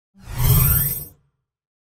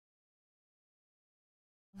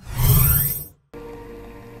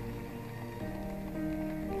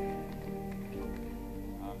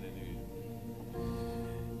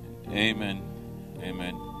Amen.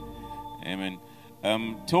 Amen. Amen.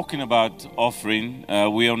 Talking about offering,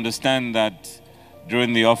 we understand that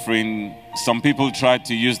during the offering, some people tried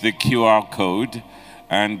to use the QR code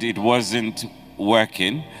and it wasn't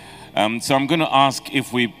working. So I'm going to ask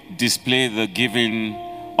if we display the giving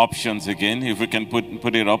options again, if we can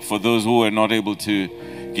put it up for those who are not able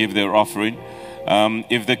to give their offering.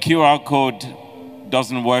 If the QR code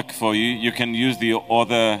doesn't work for you, you can use the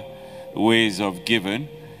other ways of giving.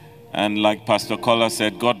 And like Pastor Kola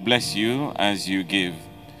said, God bless you as you give.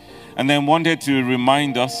 And then wanted to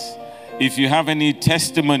remind us, if you have any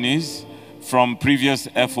testimonies from previous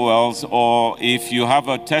FoLs, or if you have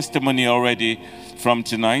a testimony already from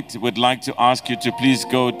tonight, we'd like to ask you to please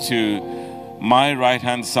go to my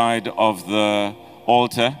right-hand side of the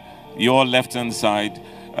altar, your left-hand side.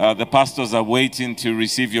 The pastors are waiting to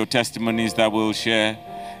receive your testimonies that we'll share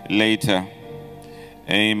later.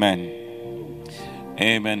 Amen.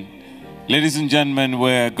 Amen. Ladies and gentlemen,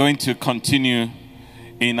 we're going to continue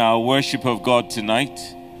in our worship of God tonight.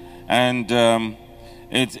 And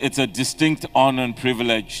it's a distinct honor and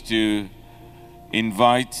privilege to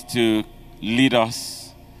invite to lead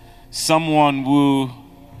us someone who,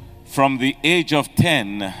 from the age of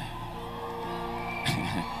 10,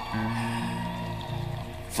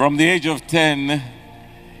 from the age of 10,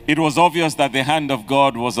 it was obvious that the hand of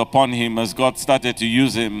God was upon him as God started to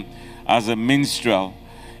use him as a minstrel.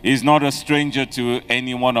 He's not a stranger to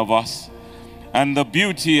any one of us. And the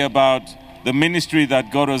beauty about the ministry that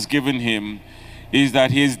God has given him is that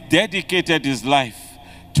he has dedicated his life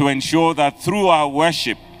to ensure that through our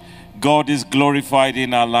worship, God is glorified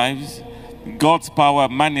in our lives. God's power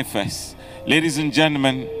manifests. Ladies and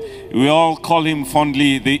gentlemen, we all call him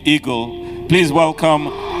fondly the Eagle. Please welcome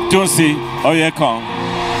Dunsin Oyekan.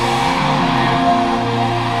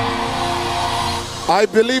 I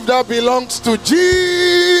believe that belongs to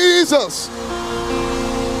Jesus.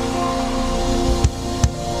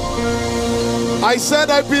 I said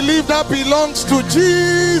I believe that belongs to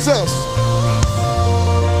Jesus.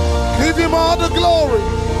 Give him all the glory.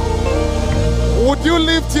 Would you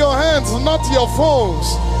lift your hands, not your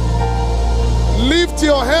phones? Lift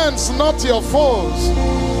your hands, not your phones.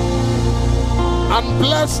 And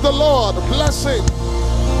bless the Lord. Bless him.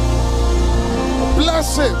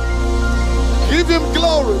 Bless him. Give him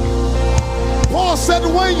glory. Paul said,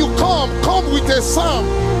 when you come with a psalm.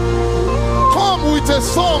 Come with a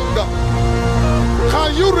song.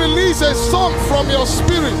 Can you release a song from your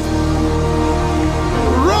spirit?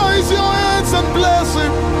 Raise your hands and bless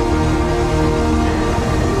him.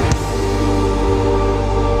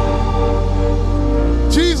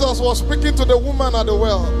 Jesus was speaking to the woman at the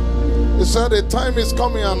well. He said, the time is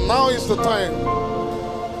coming, and now is the time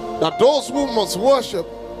that those who must worship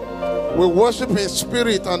will worship in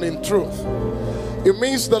spirit and in truth. It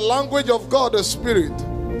means the language of God, the spirit,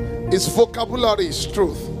 its vocabulary is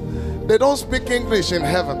truth. They don't speak English in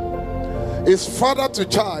heaven. It's father to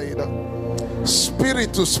child,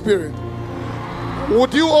 spirit to spirit.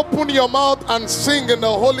 Would you open your mouth and sing in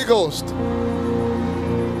the Holy Ghost?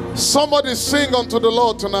 Somebody sing unto the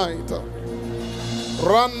Lord tonight.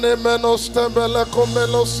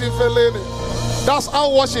 That's how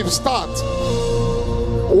worship starts.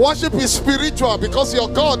 Worship is spiritual because your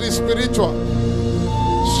God is spiritual.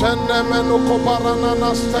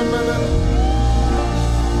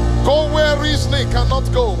 Go where reasoning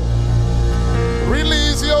cannot go.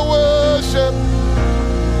 Release your worship.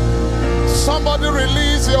 Somebody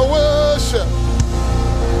release your worship.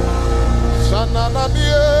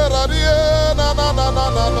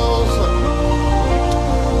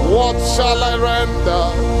 What shall I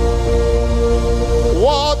render?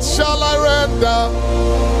 What shall I render?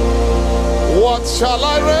 What shall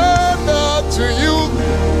I render to you,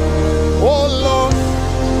 oh Lord?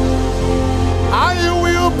 I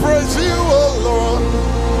will praise you, oh Lord,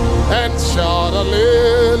 and shout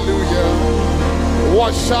hallelujah.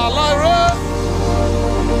 What shall I render?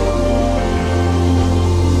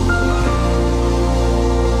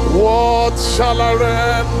 What shall I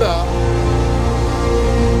render?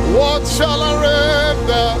 What shall I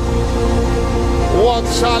render? What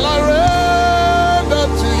shall I render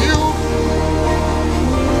to you?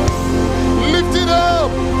 Lift it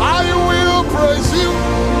up. I will praise you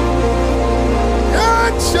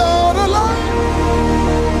and shout aloud.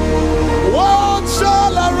 What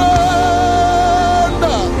shall I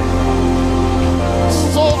render?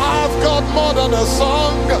 So I've got more than a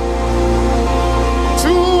song.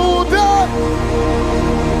 Today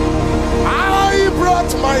I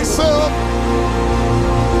brought myself.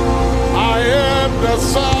 I am the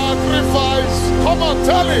sacrifice. Come on,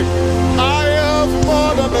 tell him. I have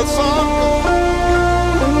more than a song.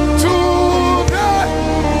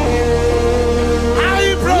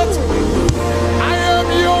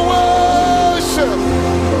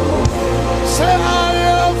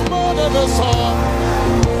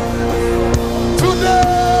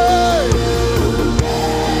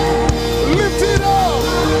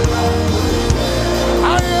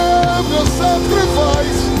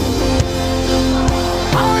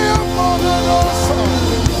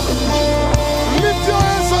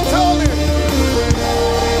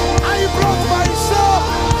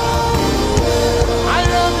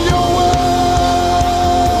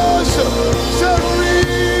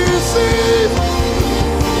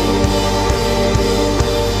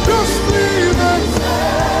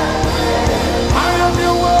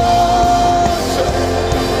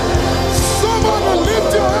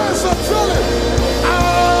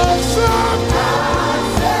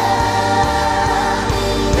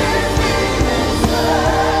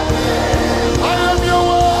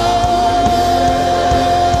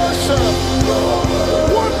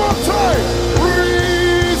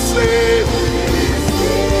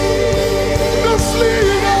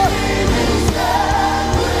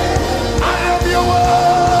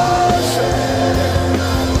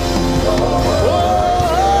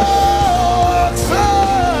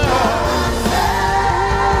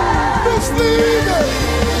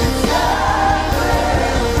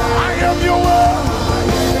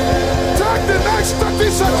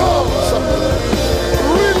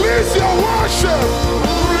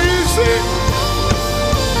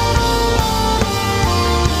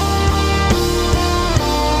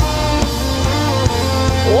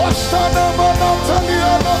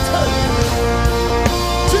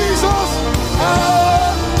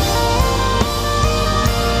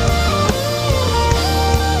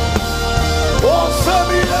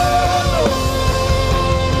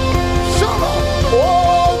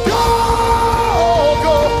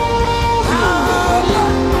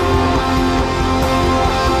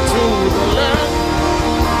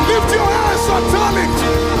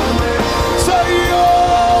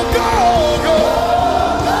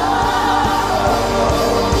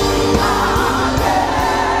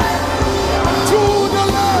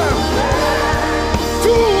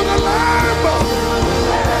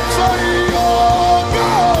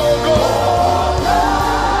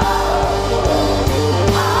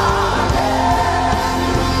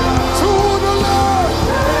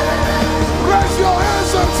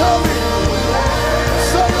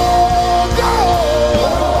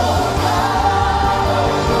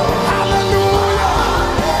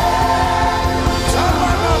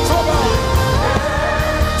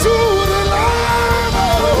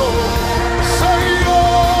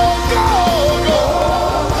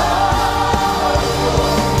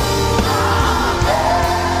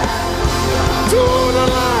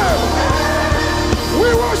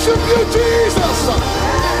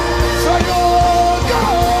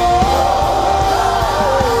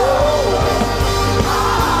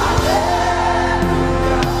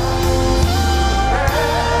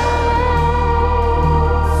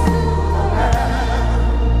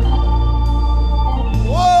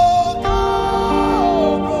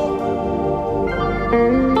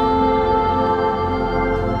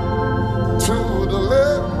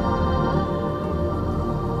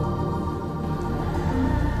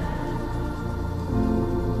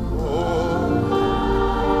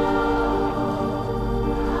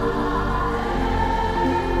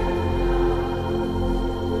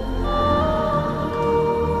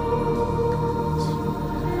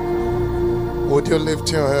 you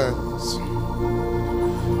lift your hands.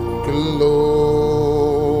 Glory,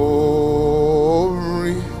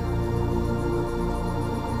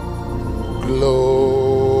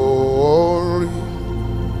 glory,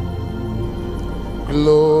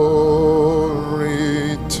 glory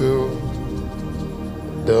to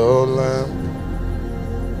the Lamb.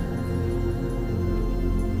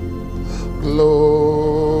 Glory,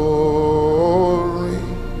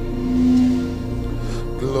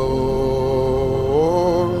 glory,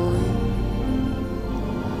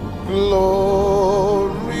 glory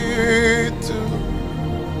to.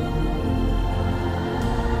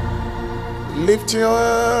 Lift your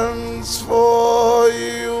hands, for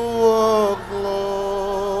you are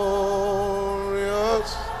glorious.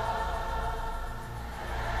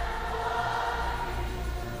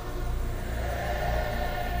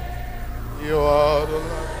 You are the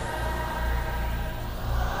Lamb.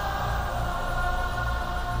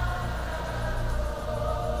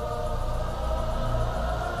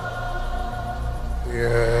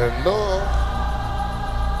 Yeah, no.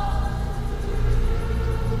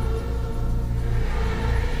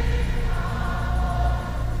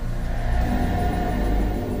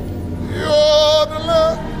 You're the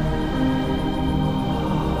Lamb.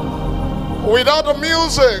 Without the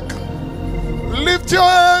music, lift your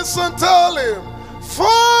hands and tell him, for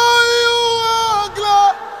you are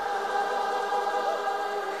glad.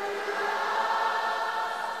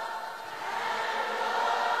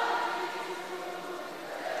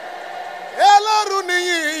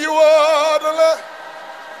 You are the Lamb.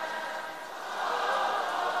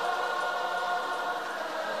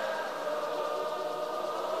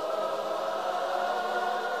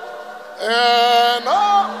 And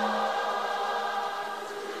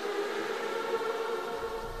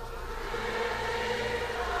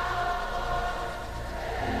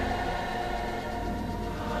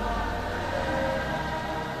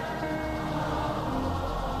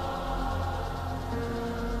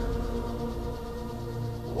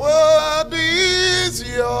what is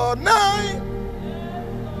your name,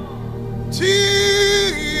 Jesus?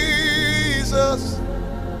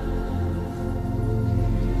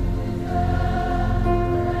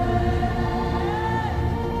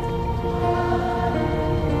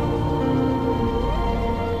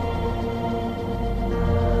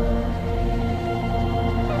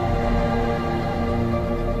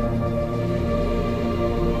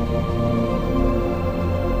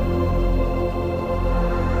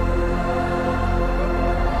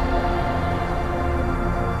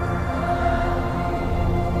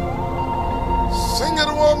 Sing it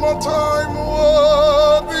one more time.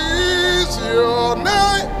 What is your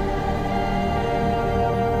name?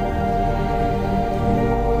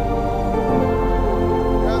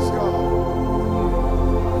 Yes, God.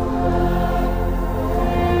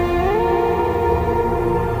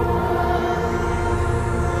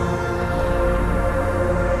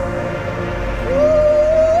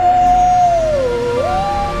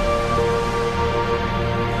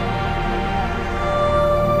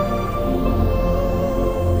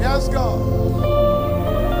 Yes, God.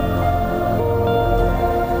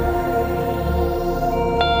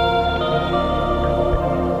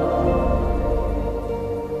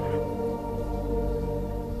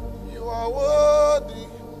 You are worthy.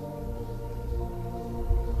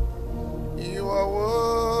 You are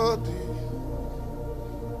worthy.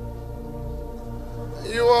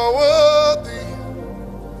 You are worthy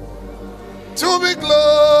to be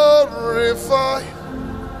glorified.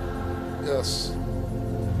 Yes.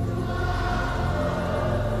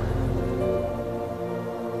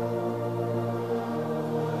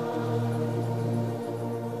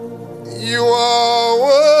 You are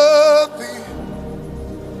worthy.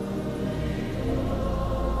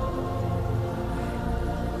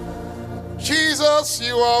 Jesus,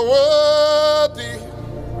 you are worthy.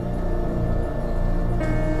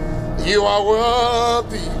 You are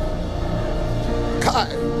worthy.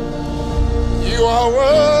 Kai. You are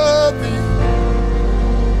worthy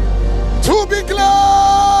to be glorified.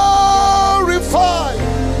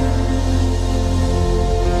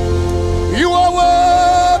 You are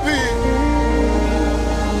worthy.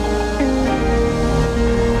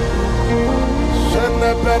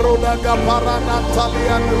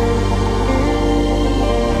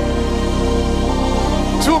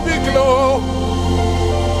 To be glorified.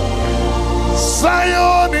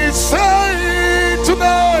 Zion is saying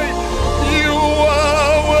tonight, you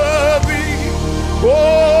are worthy,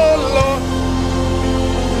 oh Lord.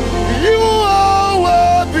 You are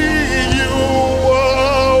worthy, you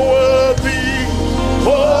are worthy,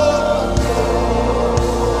 oh.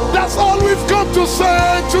 That's all we've come to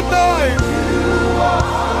say tonight. You are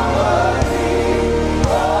worthy.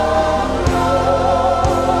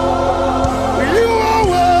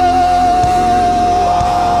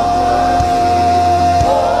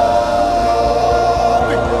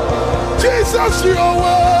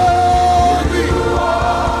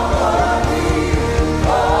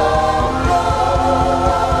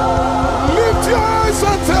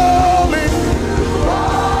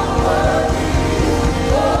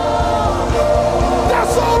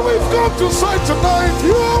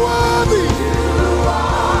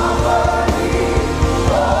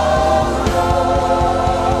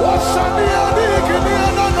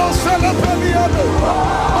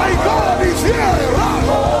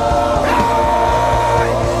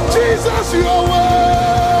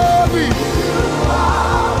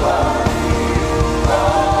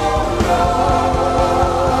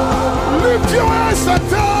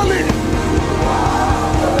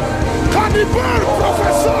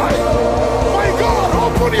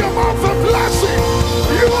 Open your mouth and bless him.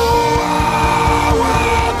 You are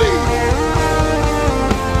worthy.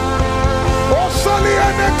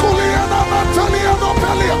 Osaliane kuliana nataliana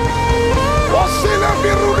pelia. Osile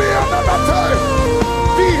miruriana natai.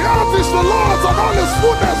 The earth is the Lord's and all his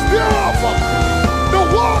fullness thereof. The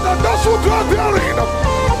world and those who dwell therein.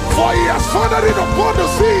 For he has founded it upon the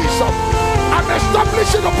seas and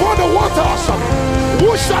established it upon the waters.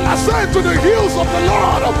 Who shall ascend to the hills of the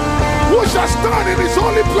Lord? Who shall stand in his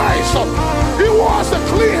holy place? He who has a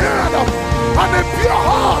clean hand and a pure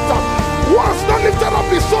heart, who has not lifted up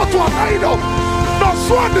his soul to an idol, nor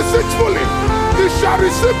sworn deceitfully. He shall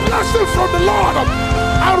receive blessing from the Lord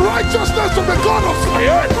and righteousness from the God of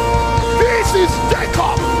Zion. This is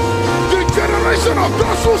Jacob, the generation of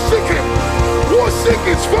those who seek him, who seek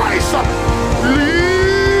his voice.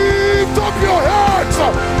 Lift up your heads,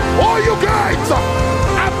 all you gates,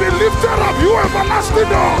 and be lifted up, you everlasting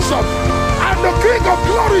doors, and the King of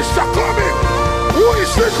glory shall come in. Who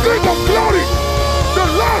is this King of glory? The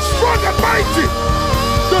Lord strong and mighty,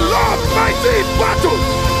 the Lord mighty in battle.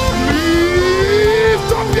 Lift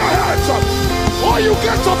up your heads, all you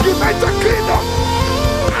gates of United Kingdom,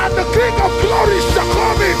 and the King of glory shall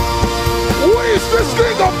come in. Who is this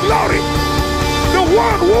King of glory? The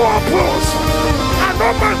one who opens, and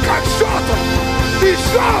no man can shut. He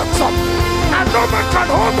shuts, and no man can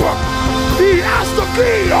open. He has the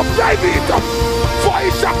key of David, for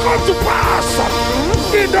it shall come to pass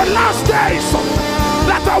in the last days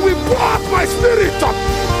that I will pour out my spirit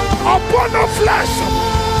upon the flesh,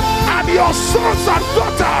 and your sons and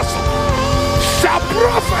daughters shall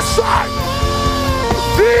prophesy.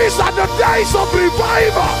 These are the days of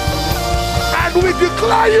revival, and we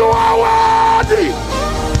declare you are worthy.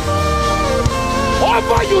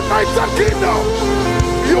 Over United Kingdom,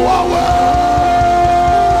 you are worthy.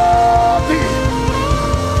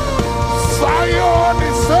 Zion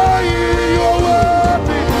is saying you are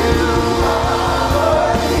worthy.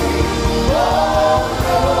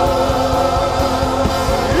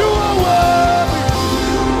 You are worthy.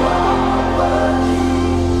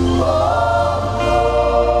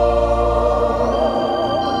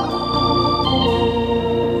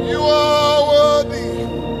 You are worthy.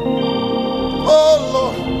 Oh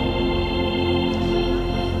Lord.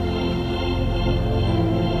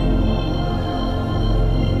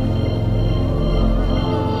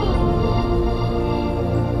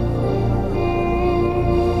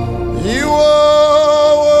 You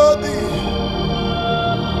are worthy.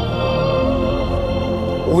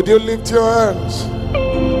 Would you lift your hands?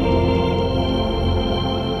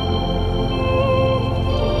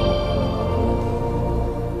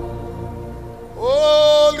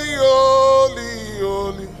 Holy, holy,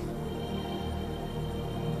 holy.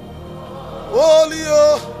 Holy,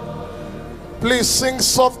 oh. Please sing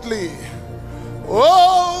softly.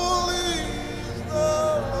 Holy is the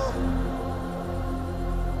Lord.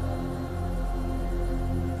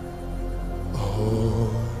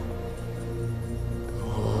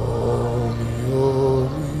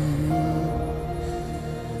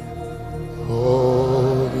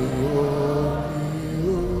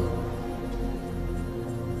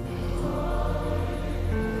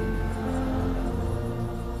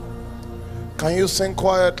 Can you sing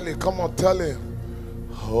quietly? Come on, tell him.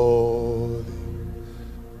 Holy.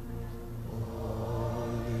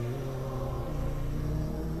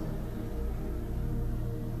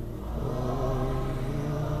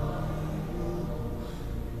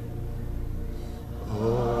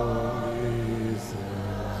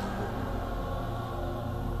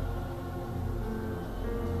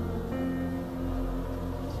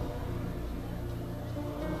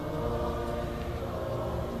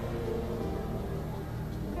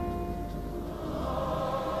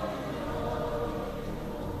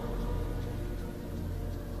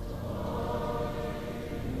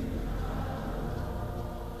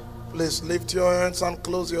 Please lift your hands and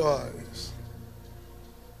close your eyes.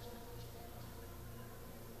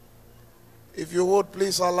 If you would,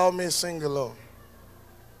 please allow me to sing along.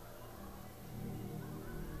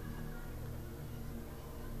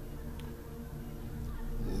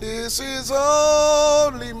 This is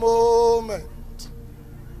only moment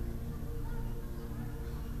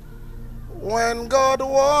when God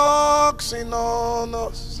walks in on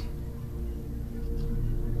us.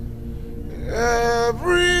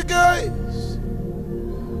 Every gaze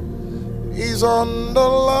is on the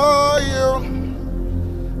Lion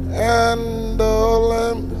and the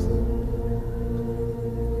Lamb.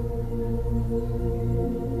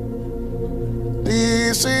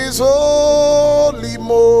 This is holy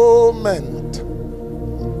moment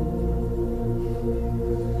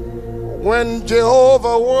when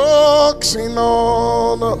Jehovah works in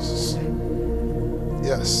on us.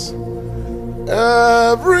 Yes.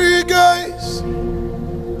 Every gaze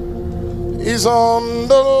is on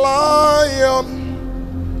the lion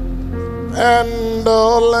and the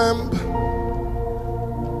lamb.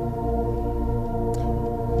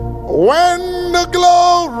 When the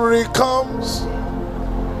glory comes,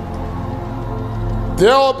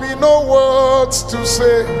 there'll be no words to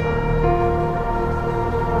say.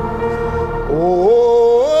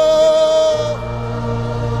 Oh,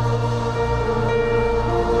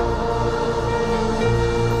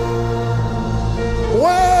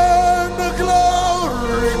 when the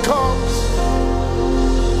glory comes,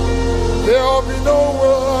 there'll be no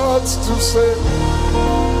words to say.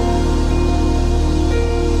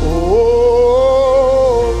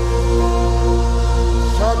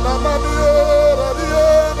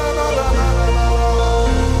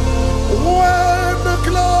 When the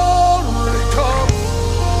glory comes,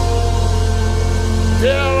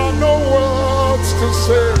 there are no words to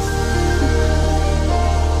say.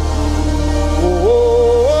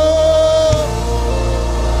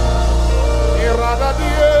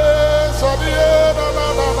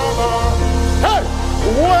 Hey,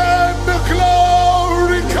 when the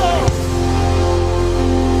glory comes,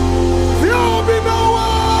 there'll be no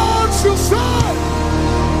words to say.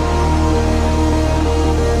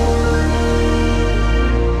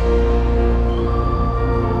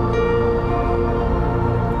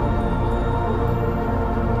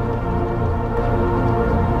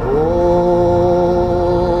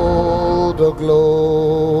 Oh, the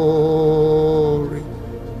glory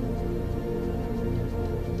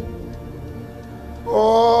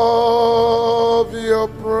of your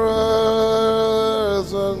presence,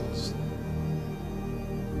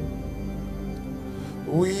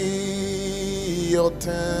 we your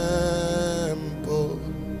temple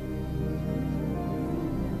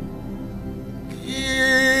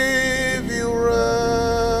give you reverence.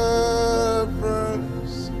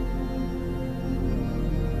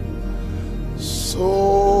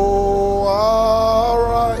 So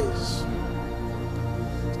arise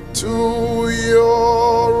to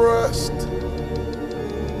your rest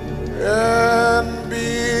and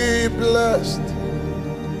be blessed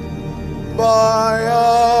by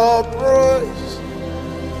our praise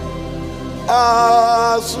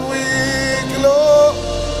as we glow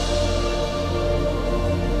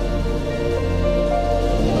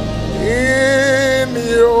in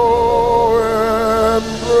your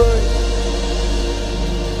embrace.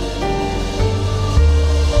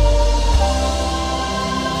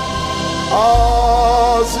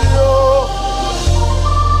 As your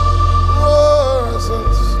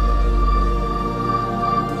presence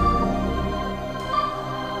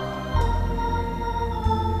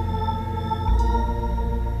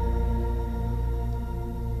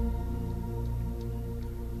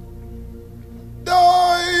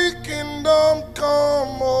thy kingdom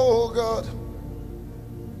come, O God,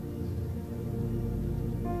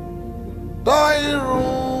 thy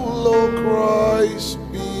rule, O Christ,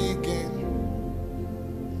 begin.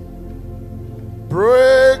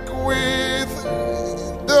 Break with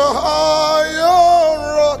the higher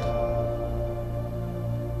rod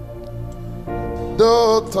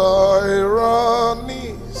the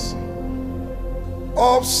tyrannies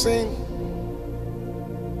of sin.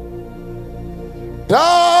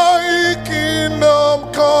 Thy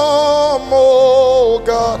kingdom come, O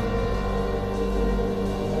God,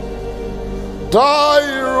 thy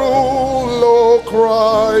rule, O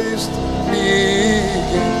Christ,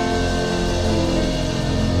 begin.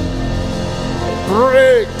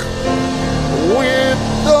 Break with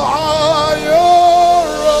the higher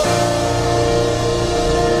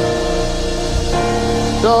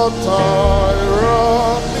the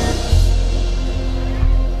tyranny.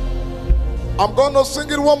 I'm going to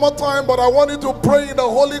sing it one more time, but I want you to pray in the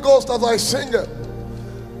Holy Ghost as I sing it.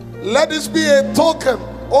 Let this be a token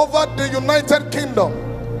over the United Kingdom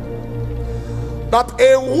that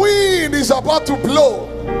a wind is about to blow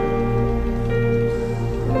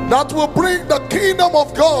that will bring the kingdom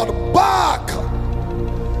of God back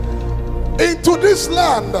into this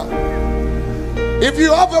land. If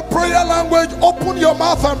you have a prayer language, open your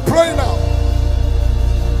mouth and pray now.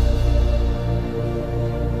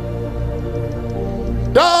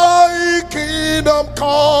 Thy kingdom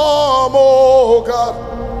come, O God,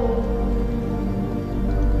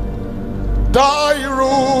 thy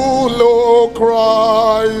rule, O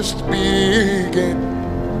Christ, begin.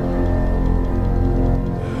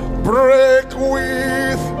 Break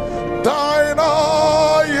with thine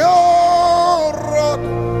iron rod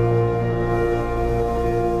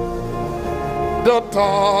the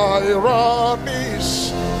tyrannies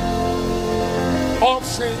of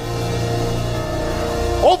sin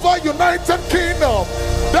over United Kingdom.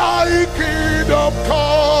 Thy kingdom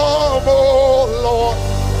come, O Lord.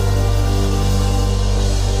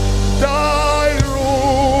 Thy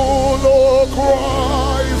rule, O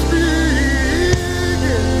Christ,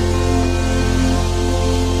 begin.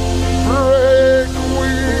 Break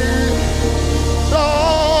with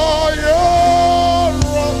thy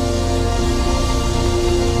wrath.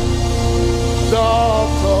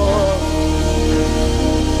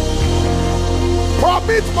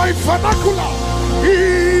 Permit my vernacular.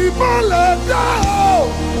 Imaledao.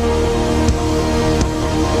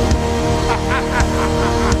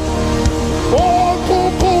 Oh,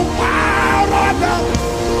 Kukumarada.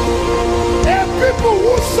 And people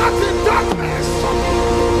who sat in darkness,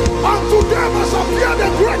 unto them has appeared a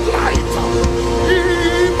great light.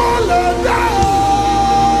 Imaledao.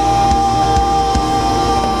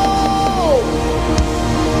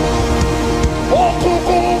 Oh,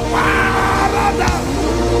 Kukumarada.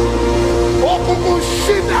 Okumu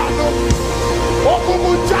Shinano,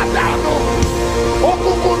 Okumu Jadano,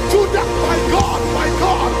 Okumu Judah, my God, my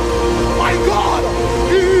God, my God,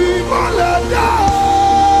 Imalada,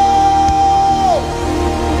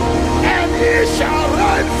 and he shall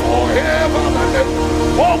reign forever and ever.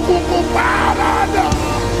 Okumu Parada,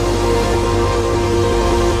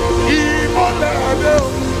 Imalada,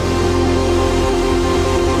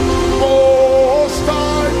 Most High.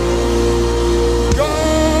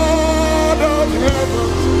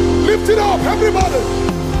 Lift it up, everybody.